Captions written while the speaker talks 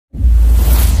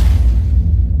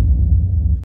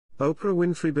Oprah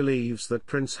Winfrey believes that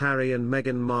Prince Harry and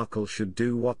Meghan Markle should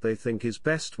do what they think is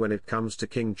best when it comes to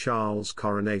King Charles'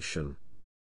 coronation.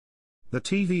 The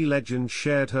TV legend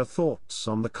shared her thoughts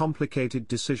on the complicated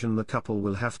decision the couple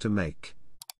will have to make.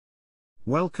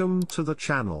 Welcome to the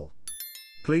channel.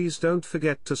 Please don't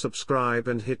forget to subscribe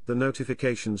and hit the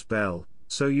notifications bell,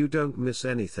 so you don't miss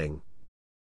anything.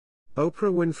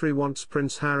 Oprah Winfrey wants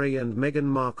Prince Harry and Meghan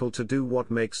Markle to do what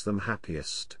makes them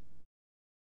happiest.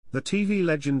 The TV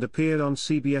legend appeared on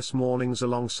CBS Mornings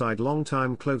alongside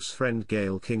longtime close friend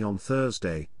Gayle King on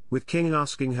Thursday, with King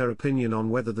asking her opinion on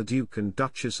whether the Duke and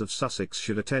Duchess of Sussex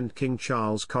should attend King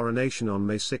Charles' coronation on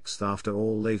May 6 after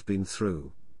all they've been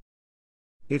through.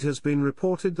 It has been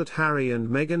reported that Harry and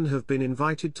Meghan have been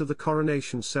invited to the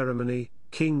coronation ceremony.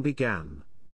 King began.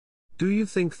 "Do you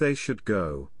think they should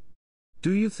go?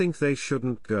 Do you think they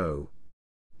shouldn't go?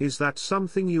 Is that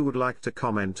something you would like to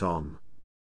comment on?"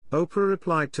 Oprah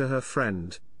replied to her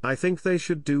friend, "I think they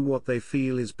should do what they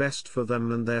feel is best for them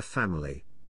and their family.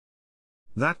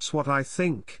 That's what I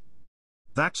think.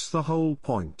 That's the whole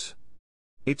point.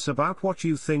 It's about what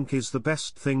you think is the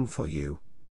best thing for you."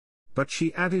 But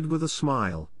she added with a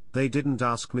smile, "They didn't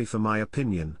ask me for my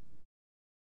opinion."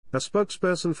 A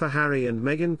spokesperson for Harry and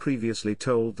Meghan previously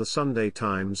told the Sunday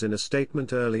Times in a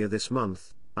statement earlier this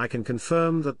month, "I can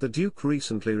confirm that the Duke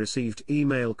recently received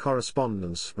email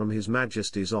correspondence from His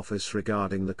Majesty's office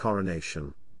regarding the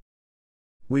coronation.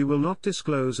 We will not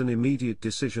disclose an immediate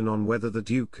decision on whether the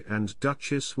Duke and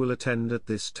Duchess will attend at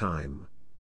this time."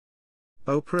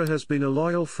 Oprah has been a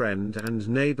loyal friend and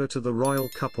neighbor to the royal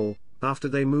couple, after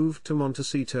they moved to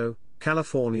Montecito,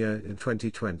 California in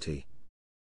 2020.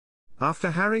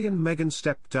 After Harry and Meghan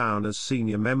stepped down as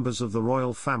senior members of the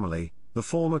royal family, the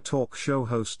former talk show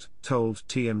host told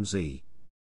TMZ,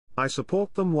 "I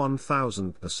support them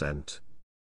 1000%.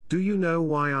 Do you know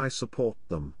why I support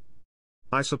them?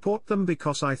 I support them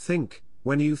because I think,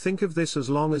 when you think of this as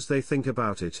long as they think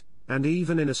about it," and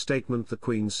even in a statement the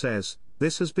Queen says,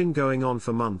 "This has been going on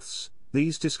for months,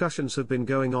 these discussions have been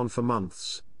going on for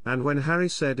months," and when Harry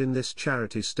said in this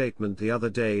charity statement the other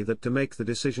day that to make the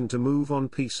decision to move on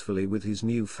peacefully with his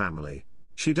new family,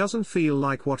 "She doesn't feel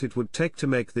like what it would take to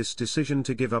make this decision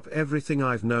to give up everything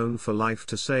I've known for life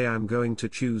to say I'm going to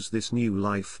choose this new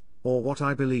life, or what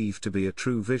I believe to be a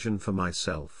true vision for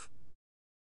myself."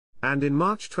 And in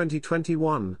March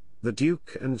 2021, the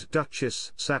Duke and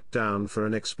Duchess sat down for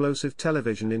an explosive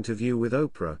television interview with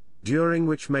Oprah, during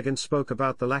which Meghan spoke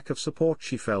about the lack of support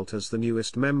she felt as the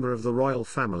newest member of the royal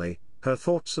family, her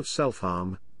thoughts of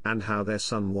self-harm, and how their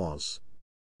son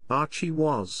Archie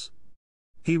was.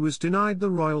 He was denied the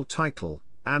royal title,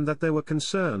 and that there were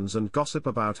concerns and gossip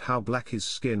about how black his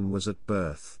skin was at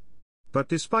birth. But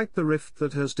despite the rift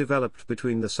that has developed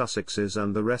between the Sussexes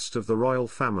and the rest of the royal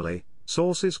family,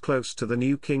 sources close to the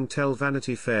new king tell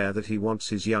Vanity Fair that he wants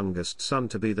his youngest son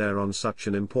to be there on such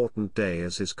an important day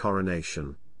as his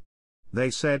coronation.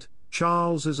 They said,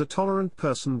 "Charles is a tolerant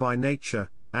person by nature,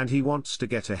 and he wants to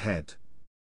get ahead.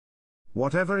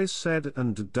 Whatever is said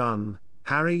and done,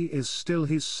 Harry is still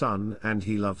his son and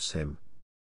he loves him.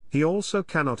 He also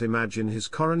cannot imagine his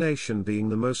coronation being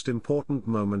the most important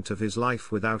moment of his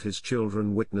life without his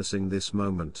children witnessing this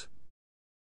moment."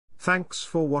 Thanks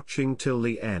for watching till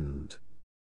the end.